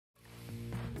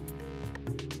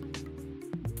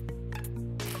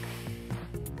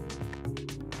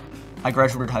I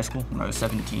graduated high school when I was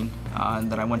 17,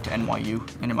 and then I went to NYU,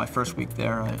 and in my first week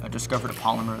there, I discovered a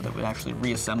polymer that would actually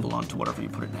reassemble onto whatever you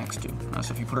put it next to.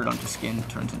 So if you put it onto skin, it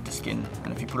turns into skin,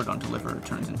 and if you put it onto liver, it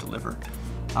turns into liver.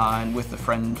 And with a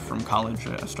friend from college,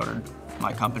 I started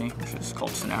my company, which is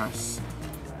called Synaris.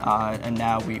 And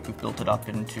now we've built it up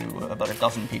into about a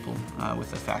dozen people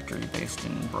with a factory based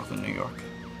in Brooklyn, New York.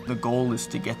 The goal is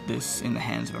to get this in the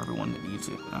hands of everyone that needs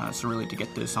it. So really to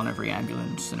get this on every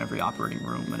ambulance, in every operating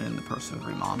room, and in the purse of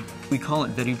every mom. We call it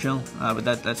VETI-GEL, but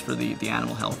that's for the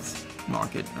animal health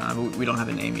market. But we don't have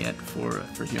a name yet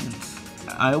for humans.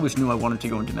 I always knew I wanted to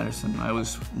go into medicine. I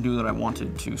always knew that I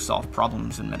wanted to solve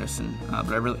problems in medicine,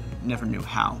 but I really never knew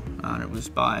how. And it was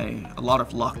by a lot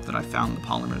of luck that I found the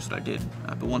polymers that I did.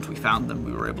 But once we found them,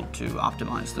 we were able to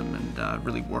optimize them and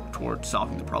really work towards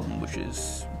solving the problem, which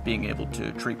is being able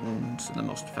to treat wounds in the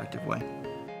most effective way.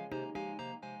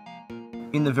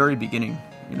 In the very beginning,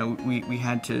 we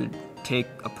had to take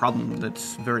a problem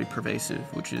that's very pervasive,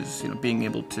 which is being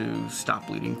able to stop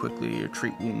bleeding quickly or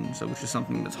treat wounds, which is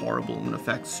something that's horrible and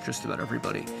affects just about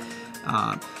everybody.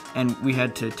 And we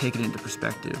had to take it into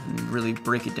perspective and really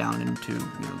break it down into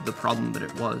the problem that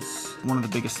it was. One of the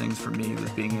biggest things for me was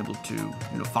being able to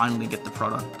finally get the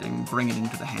product and bring it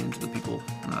into the hands of the people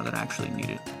that actually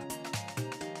need it.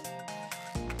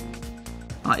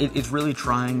 It's really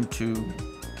trying to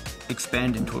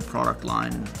expand into a product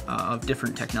line of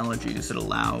different technologies that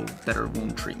allow better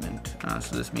wound treatment.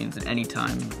 So this means that any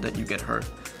time that you get hurt,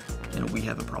 we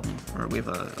have a problem, or we have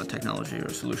a technology or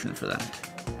a solution for that.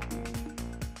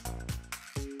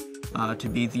 To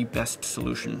be the best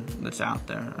solution that's out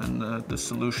there, and the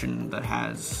solution that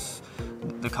has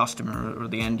the customer or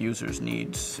the end user's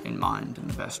needs in mind in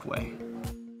the best way.